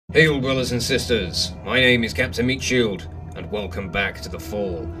Hail, brothers and sisters! My name is Captain Meatshield, and welcome back to the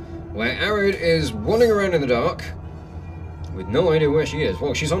Fall, where ARID is wandering around in the dark, with no idea where she is.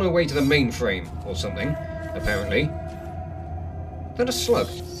 Well, she's on her way to the mainframe, or something, apparently. Is that a slug?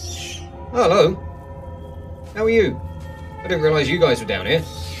 Oh, hello. How are you? I didn't realise you guys were down here.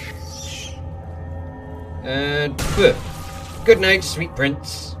 Good night, sweet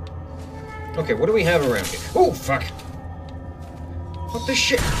prince. Okay, what do we have around here? Oh, fuck! What the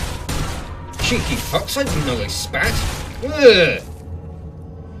shit? Cheeky fucks, I didn't know they spat. Ugh.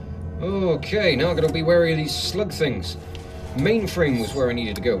 Okay, now I'm going to be wary of these slug things. Mainframe was where I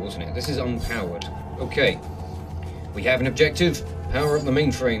needed to go, wasn't it? This is unpowered. Okay. We have an objective. Power up the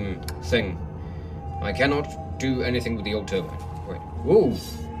mainframe thing. I cannot do anything with the old turbine. Right. Whoa.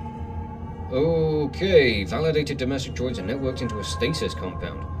 Okay. Validated domestic droids are networked into a stasis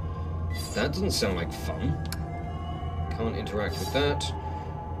compound. That doesn't sound like fun. Can't interact with that.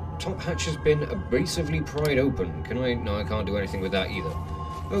 Top hatch has been abrasively pried open. Can I? No, I can't do anything with that either.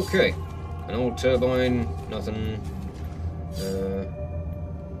 Okay. An old turbine. Nothing.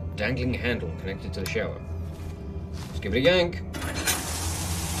 Dangling handle connected to the shower. Let's give it a yank.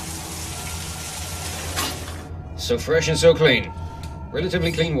 So fresh and so clean.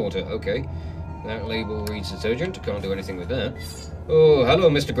 Relatively clean water. Okay. That label reads detergent. Can't do anything with that. Oh, hello,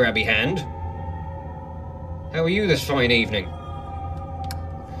 Mr. Grabby Hand. How are you this fine evening?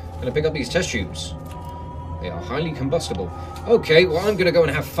 Gonna pick up these test tubes. They are highly combustible. Okay, well, I'm gonna go and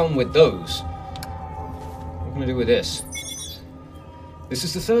have fun with those. What am I gonna do with this? This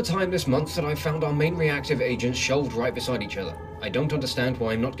is the third time this month that I've found our main reactive agents shelved right beside each other. I don't understand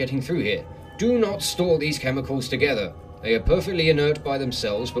why I'm not getting through here. Do not store these chemicals together. They are perfectly inert by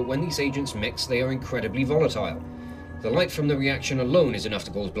themselves, but when these agents mix, they are incredibly volatile. The light from the reaction alone is enough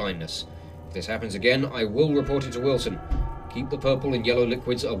to cause blindness. If this happens again, I will report it to Wilson. Keep the purple and yellow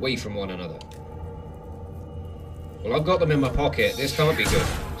liquids away from one another. Well, I've got them in my pocket. This can't be good.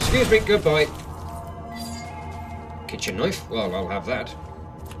 Excuse me, goodbye. Kitchen knife? Well, I'll have that.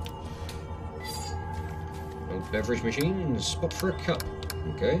 Old beverage machine. Spot for a cup.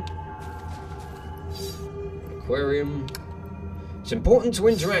 Okay. Aquarium. It's important to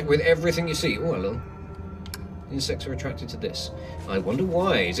interact with everything you see. Oh, hello. Insects are attracted to this. I wonder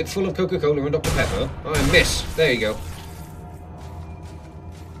why. Is it full of Coca-Cola and Dr. Pepper? Oh, I miss. There you go.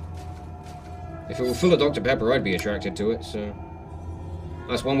 If it were full of Dr. Pepper, I'd be attracted to it, so...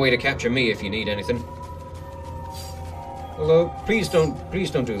 That's one way to capture me if you need anything. Although, please don't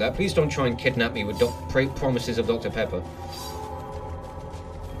do that. Please don't try and kidnap me with promises of Dr. Pepper.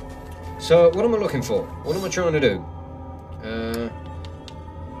 So, what am I looking for? What am I trying to do?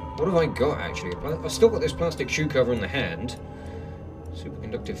 What have I got, actually? I've still got this plastic shoe cover in the hand.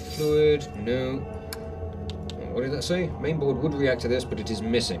 Superconductive fluid. No. What did that say? Main board would react to this, but it is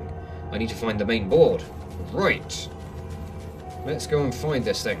missing. I need to find the main board. Right. Let's go and find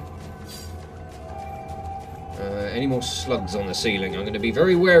this thing. Any more slugs on the ceiling? I'm going to be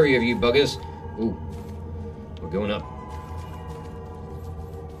very wary of you buggers. Ooh. We're going up.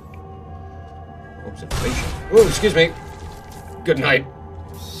 Observation. Oh, excuse me. Good night.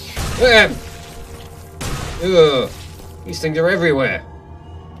 Ugh. These things are everywhere.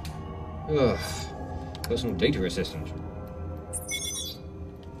 Ugh. Personal data assistant.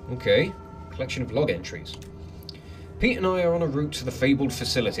 Okay. Collection of log entries. Pete and I are on a route to the fabled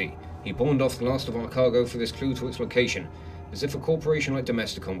facility. He pawned off the last of our cargo for this clue to its location, as if a corporation like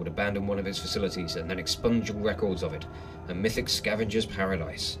Domesticon would abandon one of its facilities and then expunge all records of it. A mythic scavenger's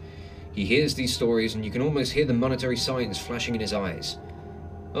paradise. He hears these stories, and you can almost hear the monetary signs flashing in his eyes.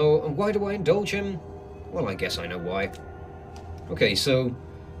 Oh, and why do I indulge him? Well, I guess I know why. Okay, so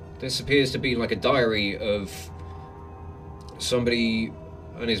this appears to be like a diary of somebody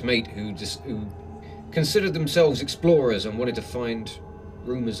and his mate who considered themselves explorers and wanted to find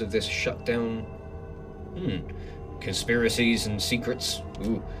rumors of this shut down conspiracies and secrets.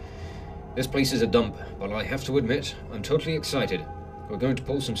 Ooh. This place is a dump, but I have to admit, I'm totally excited. We're going to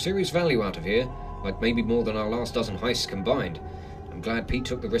pull some serious value out of here, like maybe more than our last dozen heists combined. I'm glad Pete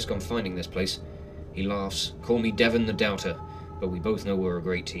took the risk on finding this place. He laughs. Call me Devon the Doubter, but we both know we're a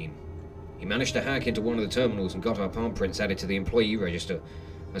great team. He managed to hack into one of the terminals and got our palm prints added to the employee register.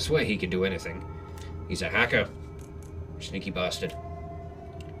 I swear he can do anything. He's a hacker. Sneaky bastard.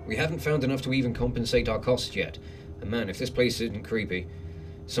 We haven't found enough to even compensate our costs yet. And man, if this place isn't creepy.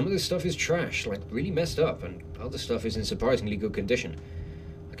 Some of this stuff is trash, like really messed up, and other stuff is in surprisingly good condition.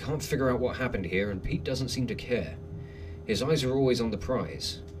 I can't figure out what happened here, and Pete doesn't seem to care. His eyes are always on the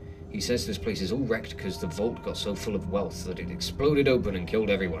prize. He says this place is all wrecked because the vault got so full of wealth that it exploded open and killed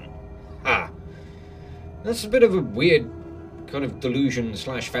everyone. Ah! That's a bit of a weird kind of delusion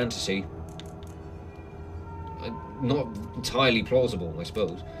slash fantasy. Not entirely plausible, I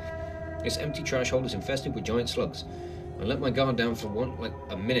suppose. This empty trash hole is infested with giant slugs. I let my guard down for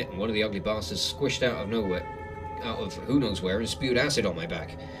a minute, and one of the ugly bastards squished out of nowhere, out of who knows where, and spewed acid on my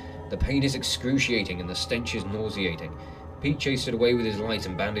back. The pain is excruciating, and the stench is nauseating. Pete chased it away with his light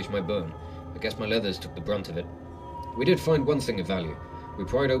and bandaged my burn. I guess my leathers took the brunt of it. We did find one thing of value. We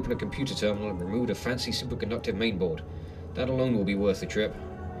pried open a computer terminal and removed a fancy superconductive mainboard. That alone will be worth the trip.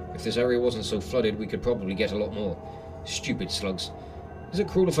 If this area wasn't so flooded, we could probably get a lot more. Stupid slugs. Is it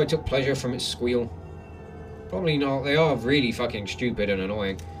cruel if I took pleasure from its squeal? Probably not. They are really fucking stupid and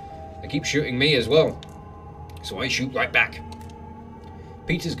annoying. They keep shooting me as well. So I shoot right back.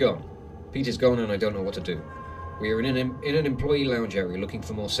 Pete is gone. Pete is gone and I don't know what to do. We are in an employee lounge area looking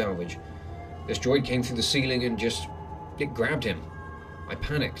for more salvage. This droid came through the ceiling and it grabbed him. I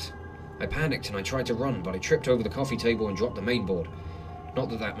panicked and I tried to run, but I tripped over the coffee table and dropped the mainboard. Not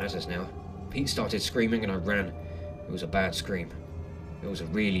that that matters now. Pete started screaming and I ran. It was a bad scream. It was a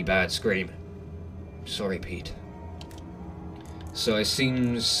really bad scream. Sorry, Pete. So it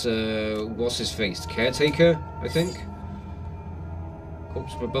seems, what's his face? Caretaker, I think?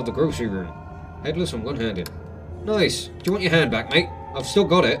 Corpse from above the grocery room. Headless and one-handed. Nice. Do you want your hand back, mate? I've still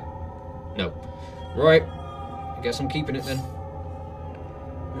got it. No. Right. I guess I'm keeping it then.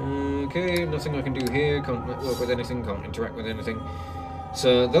 Okay, nothing I can do here. Can't work with anything, can't interact with anything.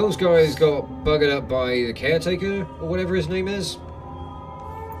 So those guys got buggered up by the Caretaker, or whatever his name is.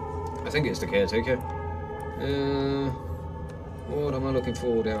 I think it's the Caretaker. What am I looking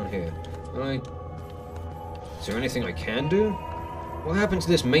for down here? Is there anything I can do? What happened to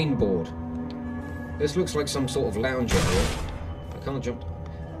this main board? This looks like some sort of lounge area. I can't jump.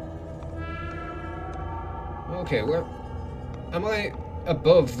 Okay, where... Am I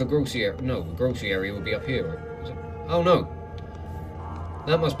above the grocery area? No, the grocery area would be up here. Oh no.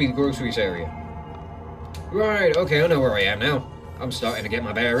 That must be the groceries area. Right, okay, I know where I am now. I'm starting to get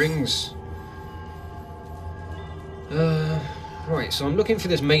my bearings. Right, so I'm looking for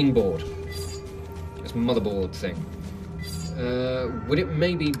this main board. This motherboard thing. Would it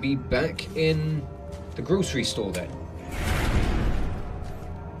maybe be back in the grocery store then?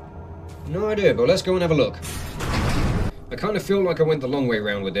 No idea, but let's go and have a look. I kind of feel like I went the long way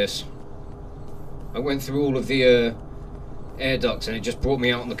round with this. I went through all of the air ducts and it just brought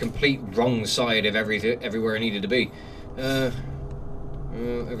me out on the complete wrong side of everywhere I needed to be.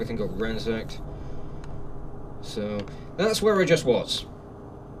 Everything got ransacked. So, that's where I just was.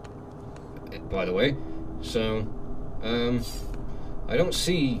 By the way. So, I don't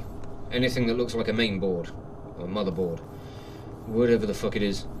see anything that looks like a main board. Or motherboard. Whatever the fuck it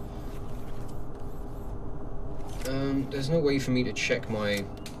is. There's no way for me to check my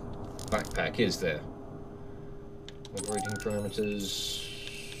backpack, is there? Operating parameters...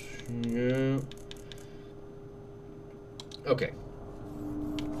 No. Okay.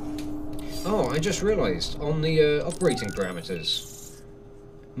 Oh, I just realised, on the operating parameters,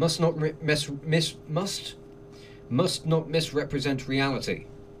 must not misrepresent reality.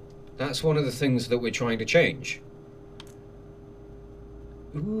 That's one of the things that we're trying to change.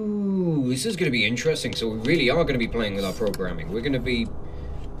 Ooh, this is going to be interesting. So we really are going to be playing with our programming. We're going to be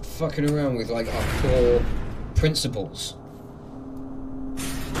fucking around with like our core principles.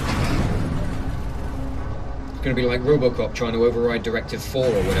 It's going to be like RoboCop trying to override Directive 4 or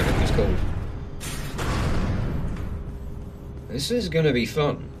whatever it was called. This is going to be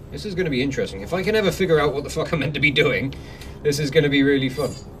fun. This is going to be interesting. If I can ever figure out what the fuck I'm meant to be doing, this is going to be really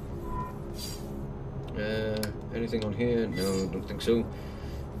fun. Anything on here? No, don't think so.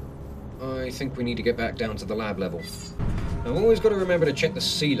 I think we need to get back down to the lab level. I've always got to remember to check the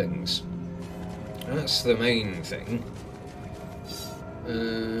ceilings. That's the main thing.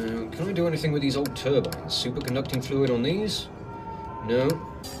 Can I do anything with these old turbines? Superconducting fluid on these? No.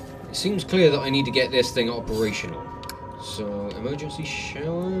 It seems clear that I need to get this thing operational. So, emergency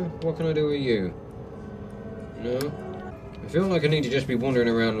shower? What can I do with you? No. I feel like I need to just be wandering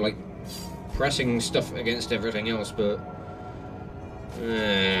around, like, pressing stuff against everything else, but...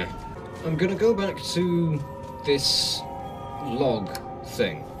 I'm gonna go back to this log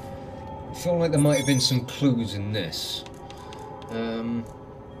thing. I feel like there might have been some clues in this.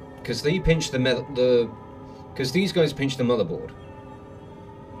 Because they pinched because these guys pinched the motherboard.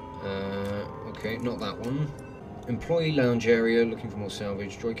 Okay, not that one. Employee lounge area, looking for more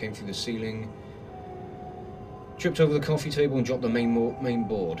salvage. Joy came through the ceiling. Tripped over the coffee table and dropped the main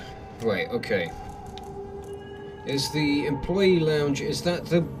board. Right, okay. Is the employee lounge, is that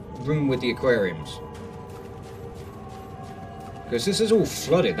the room with the aquariums? Because this is all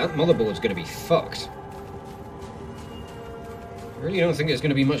flooded. That motherboard's going to be fucked. I really don't think it's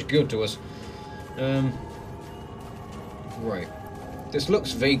going to be much good to us. Right. This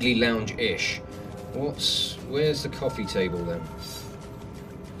looks vaguely lounge-ish. Where's the coffee table then?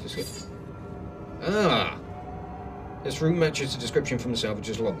 Ah! This room matches the description from the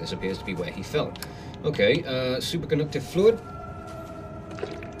salvager's log. This appears to be where he fell. Okay, superconductive fluid.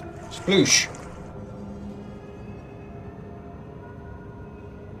 Sploosh.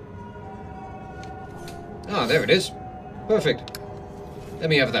 Ah, there it is. Perfect. Let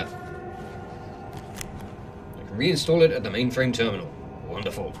me have that. I can reinstall it at the mainframe terminal.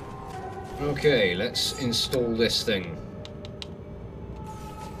 Wonderful. Okay, let's install this thing.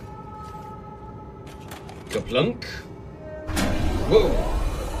 Kaplunk. Whoa!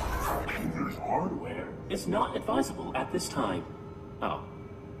 This hardware is not advisable at this time. Oh,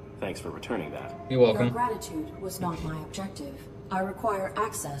 thanks for returning that. You're welcome. Your gratitude was not my objective. I require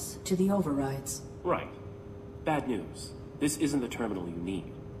access to the overrides. Right. Bad news. This isn't the terminal you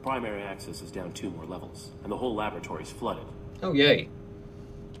need. Primary access is down 2 more levels, and the whole laboratory's flooded. Oh, yay.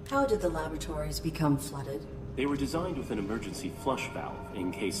 How did the laboratories become flooded? They were designed with an emergency flush valve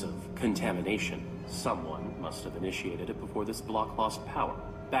in case of contamination. Someone must have initiated it before this block lost power.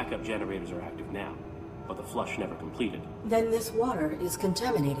 Backup generators are active now, but the flush never completed. Then this water is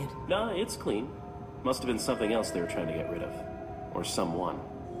contaminated. Nah, it's clean. Must have been something else they were trying to get rid of. Or someone.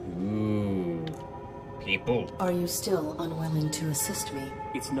 Ooh. People. Are you still unwilling to assist me?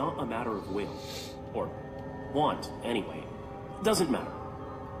 It's not a matter of will. Or want, anyway. Doesn't matter.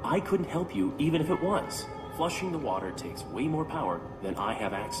 I couldn't help you even if it was. Flushing the water takes way more power than I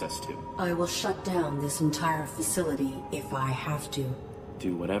have access to. I will shut down this entire facility if I have to.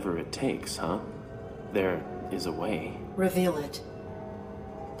 Do whatever it takes, huh? There is a way. Reveal it.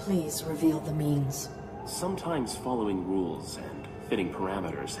 Please reveal the means. Sometimes following rules and fitting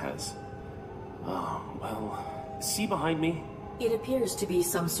parameters has... Oh, well... See behind me? It appears to be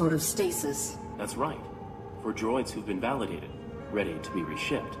some sort of stasis. That's right. For droids who've been validated, ready to be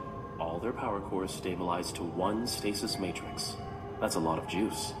reshipped, all their power cores stabilize to 1 stasis matrix. That's a lot of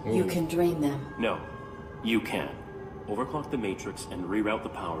juice. You can drain them. No, you can. Overclock the matrix and reroute the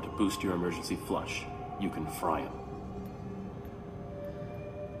power to boost your emergency flush. You can fry them.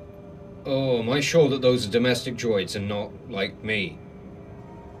 Oh, am I sure that those are domestic droids and not, like, me?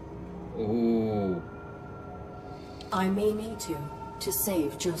 Ooh. I may need to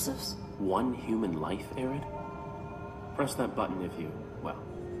save Joseph's. 1 human life, ARID? Press that button if you, well,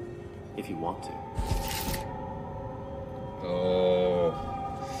 if you want to. Oh.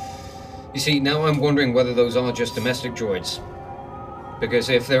 You see, now I'm wondering whether those are just domestic droids. Because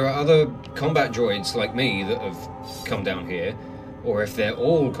if there are other combat droids like me that have come down here, or if they're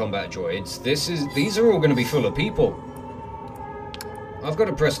all combat droids, these are all going to be full of people. I've got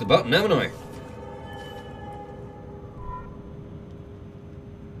to press the button, haven't I?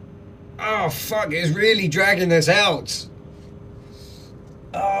 Oh, fuck, it's really dragging this out.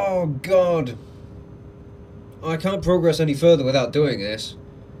 Oh, God. I can't progress any further without doing this.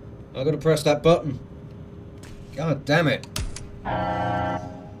 I've got to press that button. God damn it.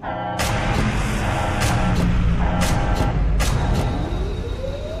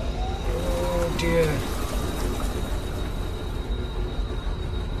 Oh, dear.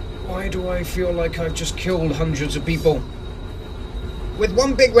 Why do I feel like I've just killed hundreds of people? With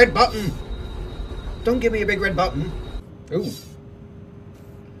one big red button! Don't give me a big red button. Ooh.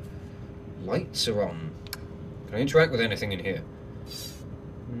 Lights are on. Can I interact with anything in here?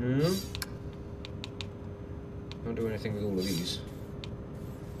 No. Can't do anything with all of these.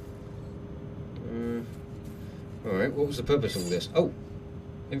 Alright, what was the purpose of all this? Oh!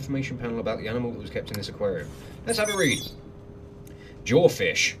 Information panel about the animal that was kept in this aquarium. Let's have a read.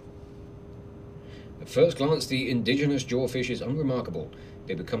 Jawfish. At first glance, the indigenous jawfish is unremarkable.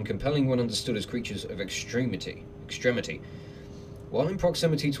 They become compelling when understood as creatures of extremity. While in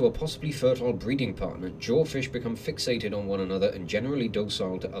proximity to a possibly fertile breeding partner, jawfish become fixated on one another and generally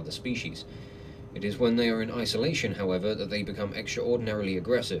docile to other species. It is when they are in isolation, however, that they become extraordinarily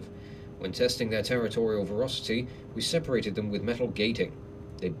aggressive. When testing their territorial ferocity, we separated them with metal gating.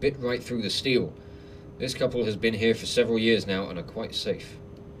 They bit right through the steel. This couple has been here for several years now and are quite safe.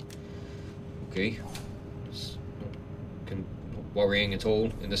 Okay. It's not worrying at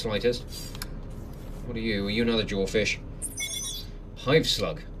all in the slightest. What are you? Are you another jawfish? Hive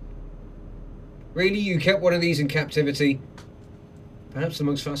slug. Really? You kept one of these in captivity? Perhaps the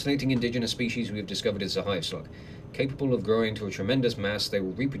most fascinating indigenous species we have discovered is the hive slug. Capable of growing to a tremendous mass, they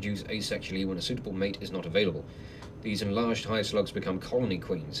will reproduce asexually when a suitable mate is not available. These enlarged hive slugs become colony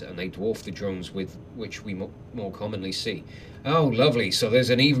queens, and they dwarf the drones with which we more commonly see. Oh, lovely. So there's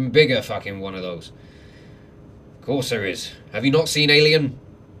an even bigger fucking one of those. Of course there is. Have you not seen Alien?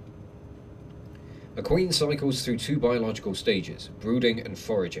 A queen cycles through 2 biological stages, brooding and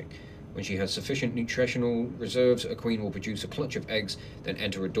foraging. When she has sufficient nutritional reserves, a queen will produce a clutch of eggs, then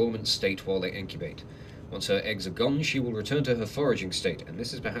enter a dormant state while they incubate. Once her eggs are gone, she will return to her foraging state, and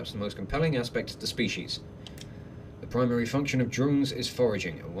this is perhaps the most compelling aspect of the species. The primary function of drones is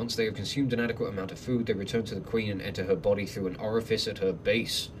foraging, and once they have consumed an adequate amount of food, they return to the queen and enter her body through an orifice at her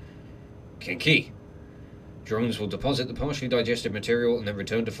base. Kinky. Drones will deposit the partially digested material and then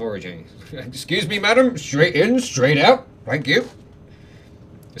return to foraging. Excuse me, madam. Straight in, straight out. Thank you.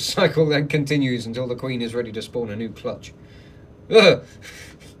 The cycle then continues until the queen is ready to spawn a new clutch. Ugh.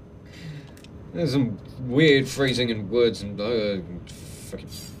 There's some weird phrasing and words and fucking...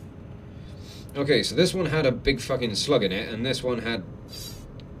 Okay, so this one had a big fucking slug in it, and this one had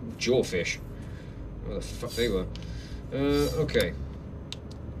jawfish. Where the fuck they were. Okay.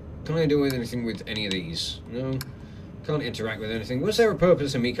 Can I do anything with any of these? No. Can't interact with anything. Was there a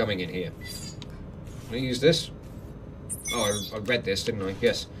purpose in me coming in here? Can I use this? Oh, I read this, didn't I?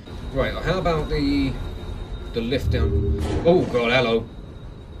 Yes. Right, how about the lift down? Oh, God, hello.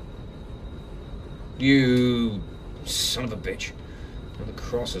 You son of a bitch. And the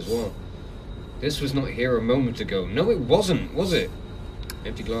cross as well. This was not here a moment ago. No, it wasn't, was it?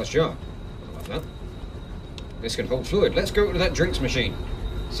 Empty glass jar. I love that. This can hold fluid. Let's go to that drinks machine.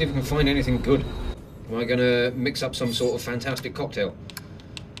 See if we can find anything good. Am I going to mix up some sort of fantastic cocktail?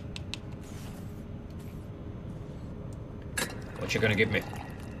 What you going to give me?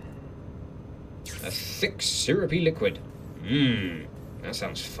 A thick, syrupy liquid. Mmm, that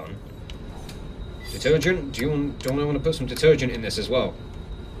sounds fun. Detergent? Do I want to put some detergent in this as well?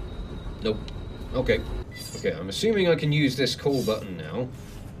 Nope. Okay. Okay, I'm assuming I can use this call button now.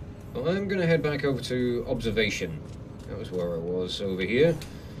 Well, I'm going to head back over to observation. That was where I was, over here.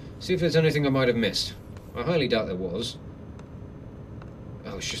 See if there's anything I might have missed. I highly doubt there was.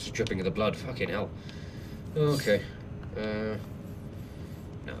 Oh, it's just a dripping of the blood. Fucking hell. Okay.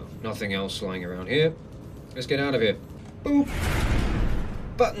 No, nothing else lying around here. Let's get out of here. Boop!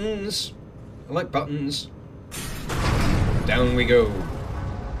 Buttons! I like buttons. Down we go.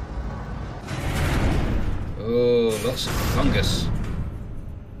 Oh, lots of fungus.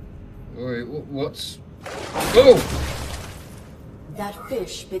 Wait, what's... Oh! That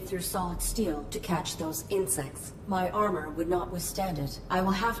fish bit through solid steel to catch those insects. My armor would not withstand it. I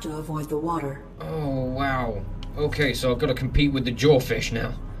will have to avoid the water. Oh, wow. Okay, so I've got to compete with the jawfish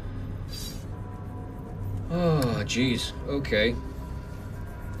now. Oh, jeez. Okay.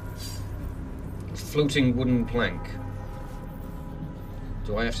 Floating wooden plank.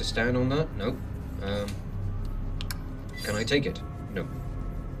 Do I have to stand on that? No. Can I take it? No.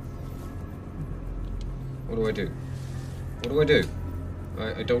 What do I do? What do I do?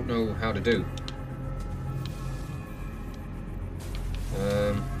 I don't know how to do.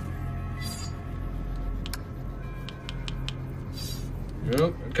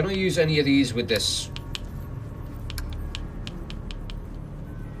 No. Can I use any of these with this?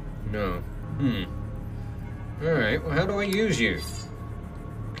 No. Alright, well, how do I use you?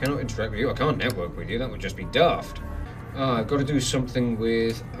 Cannot interact with you. I can't network with you. That would just be daft. Ah, I've got to do something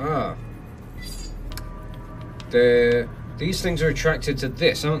with... Ah. These things are attracted to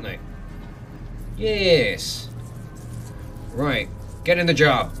this, aren't they? Yes. Right. Get in the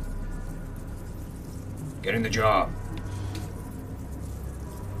job. Get in the job.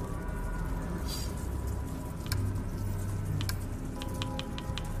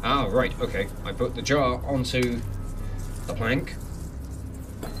 Ah, right, okay. I put the jar onto the plank.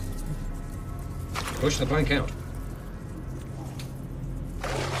 Push the plank out.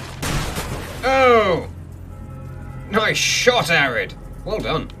 Oh! Nice shot, ARID! Well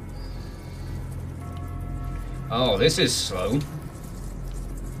done. Oh, this is slow.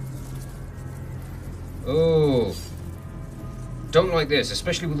 Oh. Don't like this,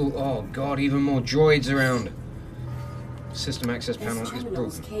 especially with all... Oh, God, even more droids around. System access panel is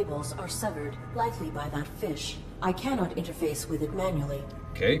broken. Cables are severed, likely by that fish. I cannot interface with it manually.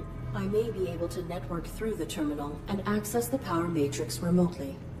 Okay. I may be able to network through the terminal and access the power matrix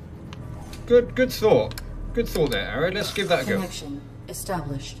remotely. Good thought. Good thought there, ARID. Let's give that a go. Connection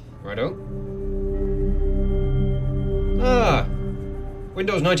established. Righto. Ah!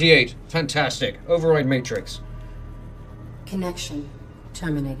 Windows 98. Fantastic. Override matrix. Connection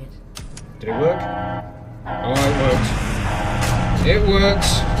terminated. Did it work? Oh, it worked. It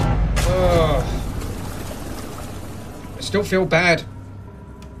works. Oh. I still feel bad.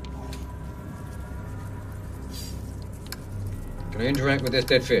 Can I interact with this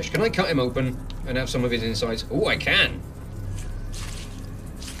dead fish? Can I cut him open and have some of his insides? Oh, I can.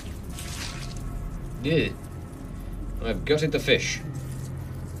 Yeah. I've gutted the fish.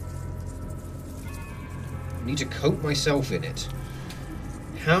 I need to coat myself in it.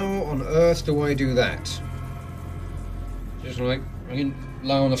 How on earth do I do that? Just like, I can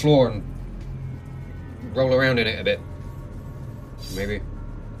lie on the floor and roll around in it a bit. Maybe.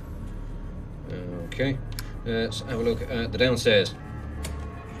 Okay. Let's have a look at the downstairs.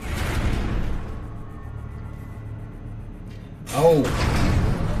 Oh!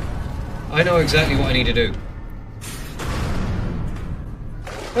 I know exactly what I need to do.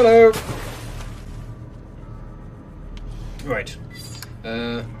 Hello! Right.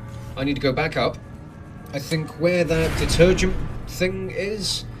 I need to go back up. I think where that detergent thing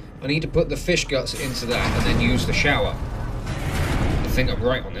is, I need to put the fish guts into that and then use the shower. I think I'm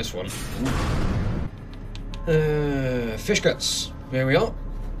right on this one. Fish guts. There we are.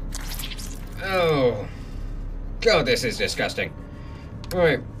 Oh. God, this is disgusting.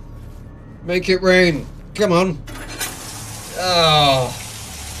 Right. Make it rain. Come on. Oh.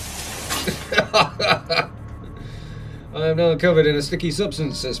 I am now covered in a sticky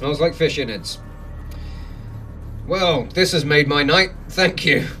substance that smells like fish innards. Well, this has made my night. Thank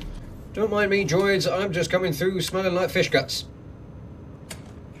you. Don't mind me, droids. I'm just coming through smelling like fish guts.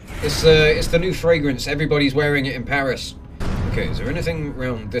 It's the new fragrance. Everybody's wearing it in Paris. Okay, is there anything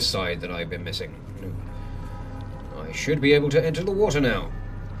around this side that I've been missing? No. I should be able to enter the water now.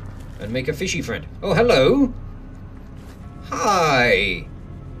 And make a fishy friend. Oh, hello! Hi!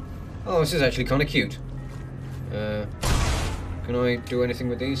 Oh, this is actually kind of cute. Can I do anything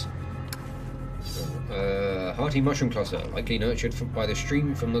with these? Hearty mushroom cluster, likely nurtured by the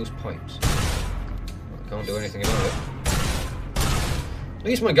stream from those pipes. I can't do anything about it. At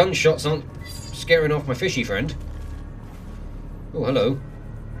least my gunshots aren't scaring off my fishy friend. Oh, hello.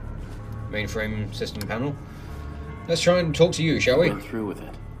 Mainframe system panel. Let's try and talk to you, shall we? Went through with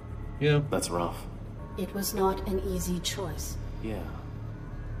it. Yeah. That's rough. It was not an easy choice. Yeah.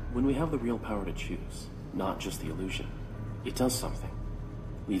 When we have the real power to choose, not just the illusion, it does something.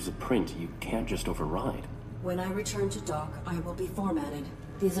 Leaves a print you can't just override. When I return to dock, I will be formatted.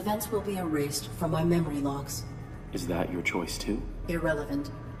 These events will be erased from my memory logs. Is that your choice too?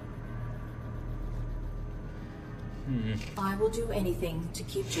 Irrelevant. I will do anything to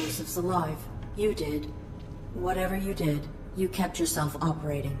keep Josephs alive. You did. Whatever you did, you kept yourself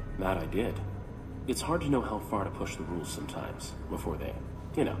operating. That I did. It's hard to know how far to push the rules sometimes, before they,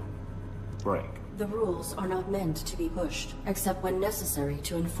 break. The rules are not meant to be pushed, except when necessary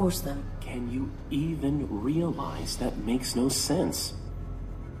to enforce them. Can you even realize that makes no sense?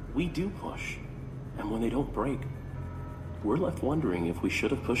 We do push, and when they don't break, we're left wondering if we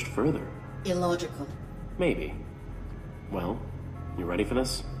should have pushed further. Illogical. Maybe. Well, you ready for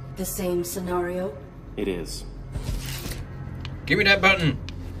this? The same scenario? It is. Give me that button!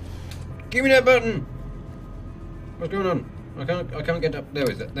 Give me that button! What's going on? I can't get up.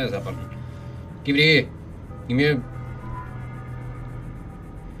 There's that button. Give it here. Give me a...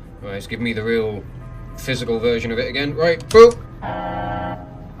 Right, it's giving me the real physical version of it again. Right, boop!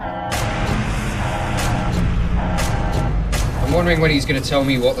 I'm wondering when he's going to tell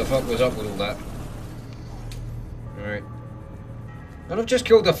me what the fuck was up with all that. Alright. And I've just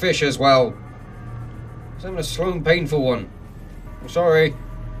killed the fish as well. I was having a slow and painful one. I'm sorry.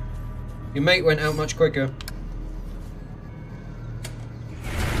 Your mate went out much quicker.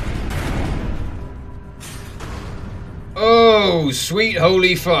 Oh, sweet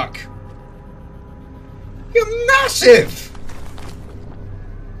holy fuck. You're massive!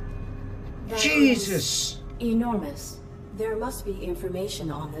 That Jesus! Enormous. There must be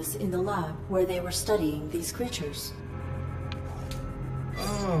information on this in the lab where they were studying these creatures.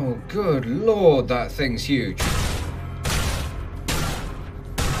 Oh, good lord, that thing's huge.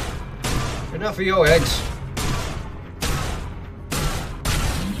 Enough of your eggs.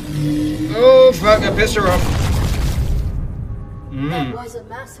 Oh, fuck, I pissed her off. That was a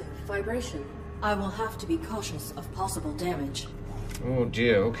massive vibration. I will have to be cautious of possible damage. Oh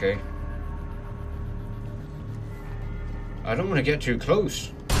dear, okay. I don't want to get too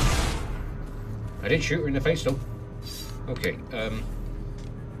close. I did shoot her in the face though. Okay,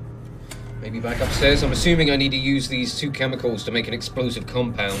 maybe back upstairs. I'm assuming I need to use these two chemicals to make an explosive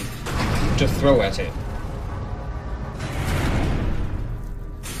compound to throw at it.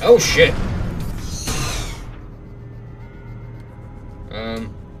 Oh shit!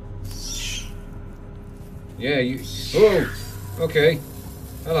 Yeah, you... Oh! Okay.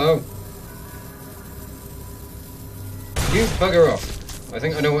 Hello. You bugger off. I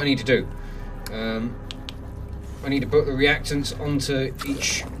think I know what I need to do. I need to put the reactants onto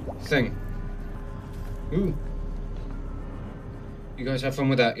each thing. Ooh. You guys have fun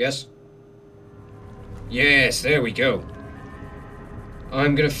with that, yes? Yes, there we go.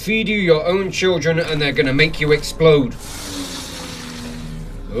 I'm gonna feed you your own children and they're gonna make you explode.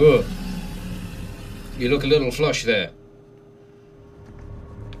 Ugh. You look a little flush there.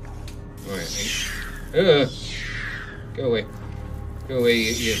 Alright. Go away. Go away,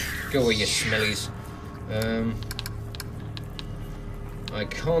 you smellies. I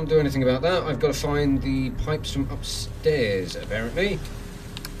can't do anything about that. I've got to find the pipes from upstairs, apparently.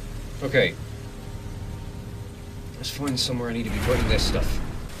 Okay. Let's find somewhere I need to be putting this stuff.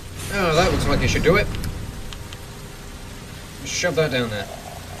 Oh, that looks like I should do it. Shove that down there.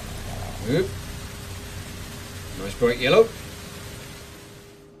 Oop. Nice bright yellow.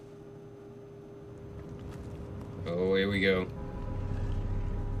 Oh, here we go.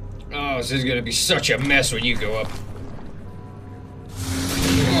 Oh, this is going to be such a mess when you go up.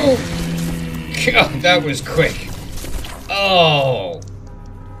 Oh. God, that was quick. Oh.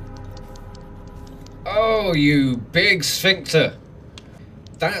 Oh, you big sphincter.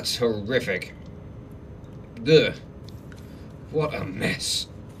 That's horrific. Ugh. What a mess.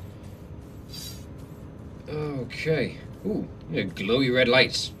 Okay. Ooh, glowy red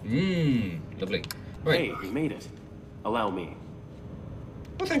lights. Lovely. Right. Hey, you made it. Allow me.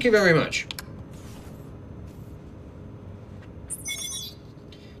 Well, thank you very much.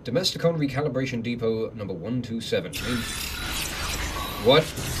 Domesticon Recalibration Depot number 127. What?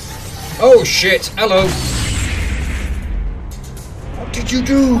 Oh shit! Hello! What did you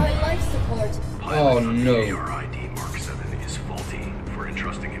do? My life support. Oh no. ARID Mark 7 is faulty for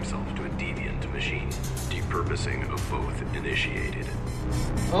entrusting himself to a deviant machine. Depurposing of both initiated.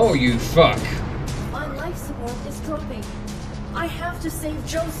 Oh, you fuck. My life support is dropping. I have to save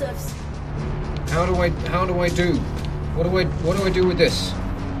Joseph's. How do I do? What do I do with this?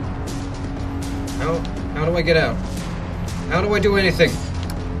 How do I get out? How do I do anything?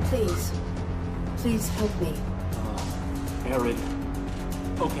 Please help me. ARID.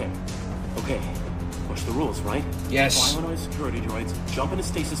 Okay. Push the rules, right? Yes. Fly one of my security droids, jump into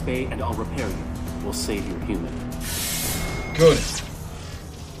stasis bay, and I'll repair you. We'll save your human. Good.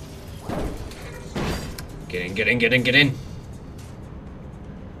 Get in.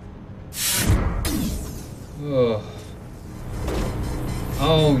 Oh.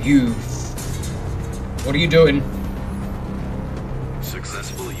 Oh, you. What are you doing?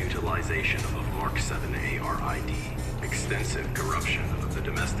 Successful utilization of Mark 7 ARID. Extensive corruption of the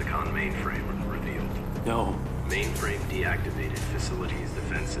Domesticon mainframe revealed. No. Mainframe deactivated facilities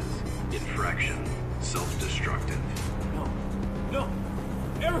defenses. Infraction. Self-destructive. No.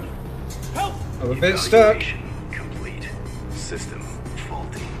 ARID! Help! I'm a bit stuck. Evaluation complete. System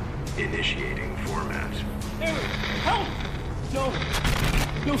faulty. Initiating format. ARID! Help!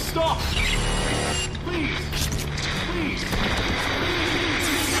 No, stop! Please!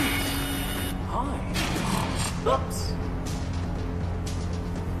 Hi. Oops.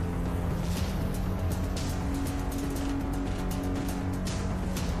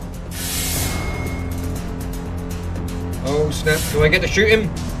 Oh snap, do I get to shoot him?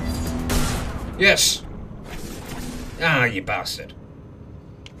 Yes! Ah, you bastard.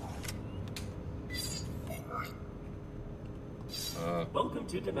 Welcome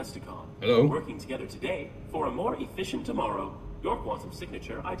to Domesticon. Hello. Working together today for a more efficient tomorrow. Your quantum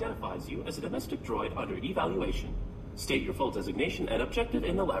signature identifies you as a domestic droid under evaluation. State your full designation and objective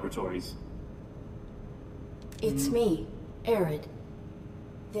in the laboratories. It's me, ARID.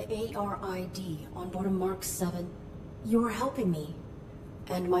 The ARID on board a Mark 7. You are helping me.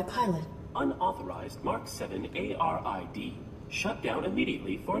 And my pilot. Unauthorized Mark 7 ARID. Shut down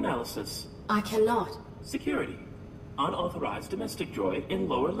immediately for analysis. I cannot. Security. Unauthorized domestic droid in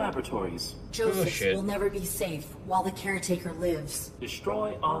lower laboratories. Joseph shit. will never be safe while the caretaker lives.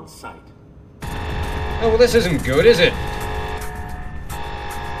 Destroy on site. Oh, well this isn't good, is it?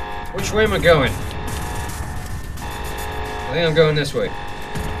 Which way am I going? I think I'm going this way.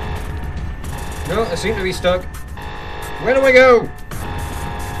 No, I seem to be stuck. Where do I go?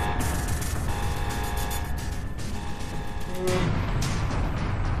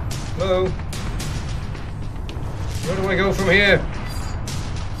 Hello? Where do I go from here?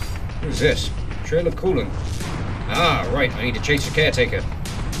 What is this? Trail of coolant. Ah, right, I need to chase the caretaker.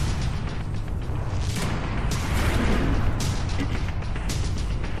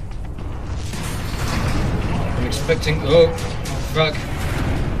 I'm expecting... Oh, fuck.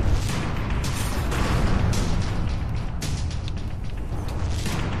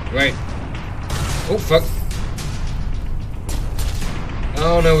 Right. Oh, fuck.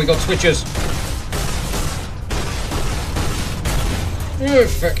 Oh no, we got switches. Oh,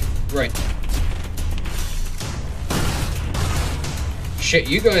 fuck. Right. Shit,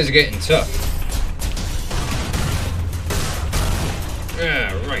 you guys are getting tough.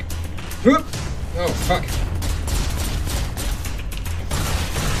 Right. Whoop. Oh, fuck.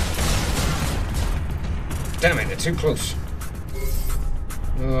 Damn it, they're too close.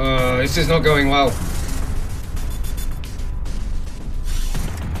 This is not going well.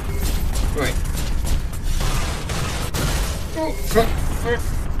 Right. Oh, fuck.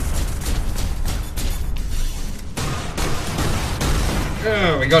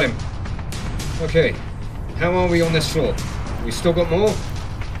 Oh, we got him. Okay. How are we on this floor? We still got more?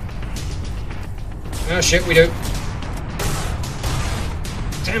 Oh shit, we do.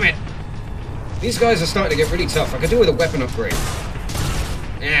 Damn it. These guys are starting to get really tough. I could do with a weapon upgrade.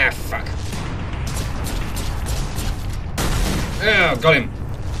 Ah, fuck. Oh, got him.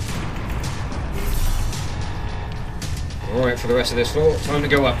 Alright, for the rest of this floor, time to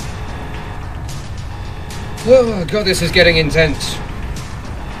go up. Oh, God, this is getting intense.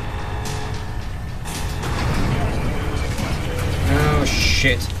 Oh,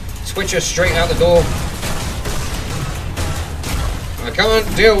 shit. Switcher straight out the door. I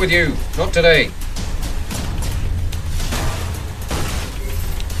can't deal with you. Not today.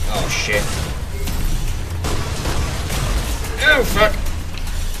 Oh, shit. Oh, fuck.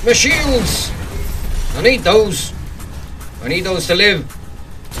 My shields. I need those. I need those to live.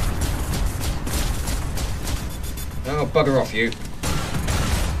 Oh, bugger off, you.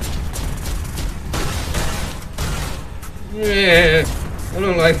 Yeah, I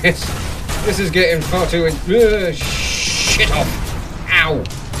don't like this. This is getting far too... shit off. Ow.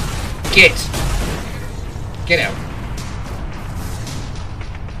 Get out.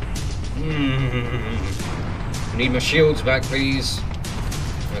 I need my shields back, please.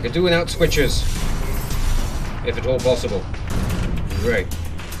 I could do without switches. If at all possible. Right.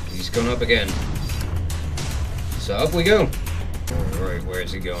 He's gone up again. So up we go. Alright, where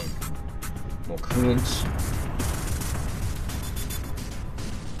is he going? More coolants.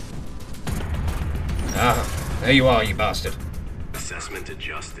 Ah, there you are, you bastard. Assessment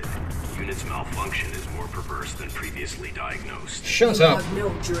adjusted. Unit's malfunction is more perverse than previously diagnosed. Shut You up. have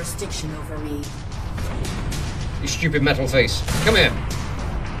no jurisdiction over me. You stupid metal face. Come here.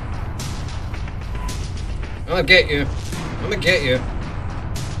 I'll get you. I'm gonna get you.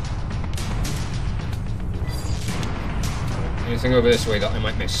 Anything over this way that I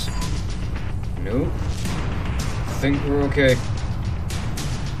might miss? No. I think we're okay.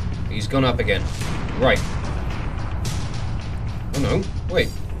 He's gone up again. Right. Oh no. Wait.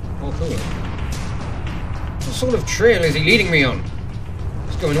 Oh, cool. What sort of trail is he leading me on?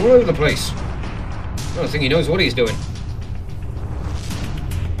 He's going all over the place. I don't think he knows what he's doing.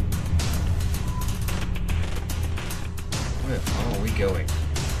 Where are we going?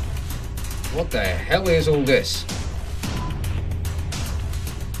 What the hell is all this?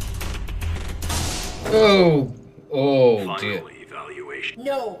 Oh! Oh dear. Final evaluation.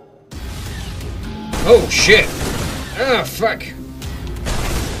 No! Oh shit! Ah, fuck!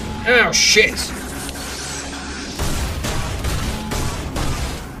 Oh shit!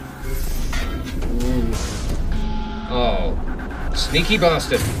 Ooh. Oh. Sneaky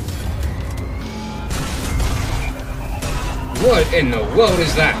bastard. What in the world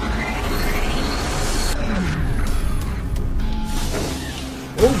is that?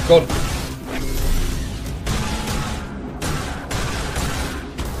 Oh god.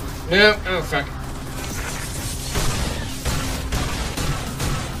 No, oh fuck.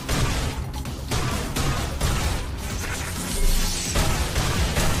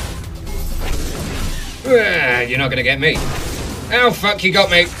 Ah, you're not gonna get me. Oh fuck, you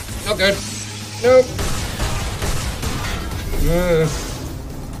got me. Not good. Nope.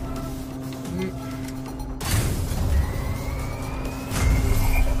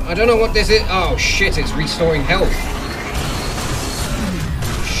 I don't know what this is. Oh shit, it's restoring health.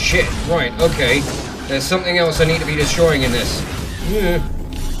 Shit, right, okay. There's something else I need to be destroying in this.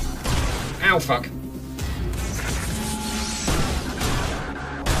 Ow, fuck.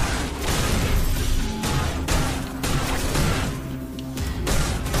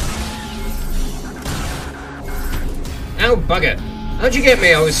 Ow, bugger. How'd you get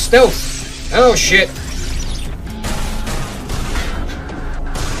me? I was stealth. Oh, shit.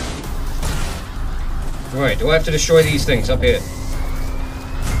 Right, do I have to destroy these things up here?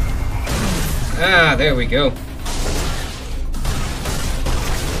 Ah, there we go.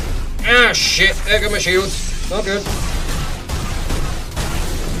 Ah, shit. There go my shields. Not good.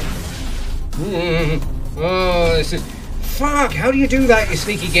 Oh, this is... Fuck, how do you do that, you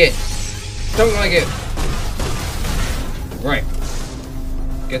sneaky git? Don't like it. Right.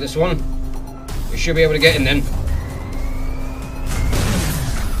 Get this one. We should be able to get in then.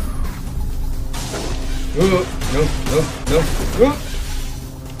 Oh, no.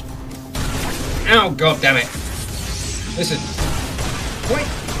 Ow, god damn it. This is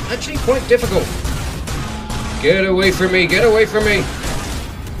actually quite difficult. Get away from me, get away from me.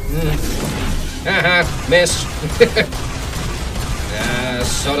 Haha, miss.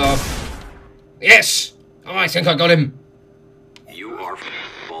 Sod off. Yes! Oh, I think I got him. You are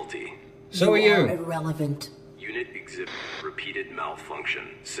faulty. So are You are you. irrelevant. Unit exhibit repeated malfunction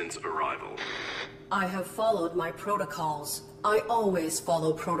since arrival. I have followed my protocols. I always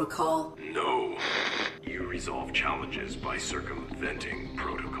follow protocol. No. You resolve challenges by circumventing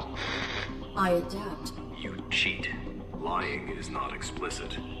protocol. I adapt. You cheat. Lying is not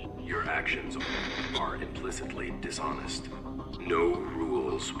explicit. Your actions are implicitly dishonest. No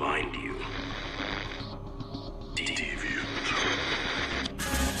rules bind you. Deviant.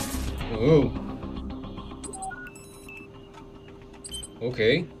 Oh.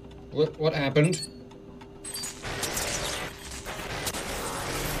 Okay. What happened?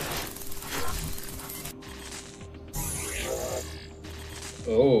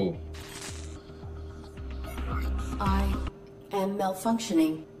 Oh. I am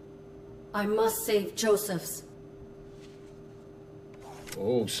malfunctioning. I must save Joseph's.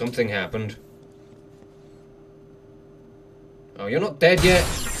 Oh, something happened. Oh, you're not dead yet?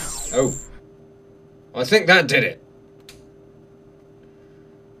 Oh. I think that did it.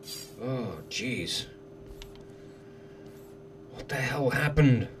 Oh, jeez. What the hell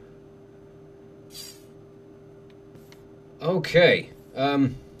happened? Okay.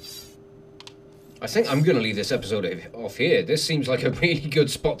 I think I'm going to leave this episode off here. This seems like a really good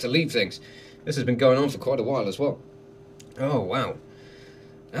spot to leave things. This has been going on for quite a while as well. Oh, wow.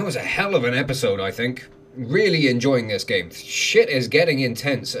 That was a hell of an episode, I think. Really enjoying this game. Shit is getting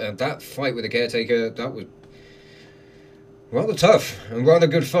intense. That fight with the Caretaker, that was rather tough and rather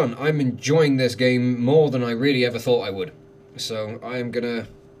good fun. I'm enjoying this game more than I really ever thought I would. So I'm going to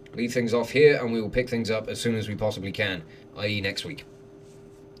leave things off here and we will pick things up as soon as we possibly can, i.e. next week.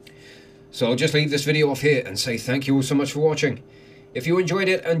 So I'll just leave this video off here and say thank you all so much for watching. If you enjoyed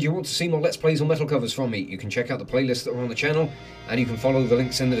it and you want to see more Let's Plays or metal covers from me, you can check out the playlists that are on the channel, and you can follow the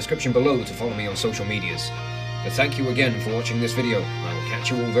links in the description below to follow me on social medias. But thank you again for watching this video. I will catch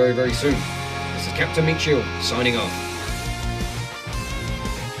you all very, very soon. This is Captain Meat Shield, signing off.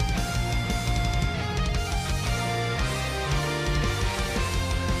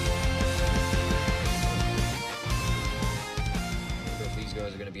 These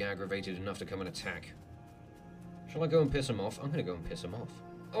guys are going to be aggravated enough to come and attack. Shall I go and piss them off? I'm going to go and piss them off.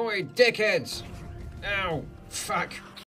 Oi, dickheads! Ow! Fuck!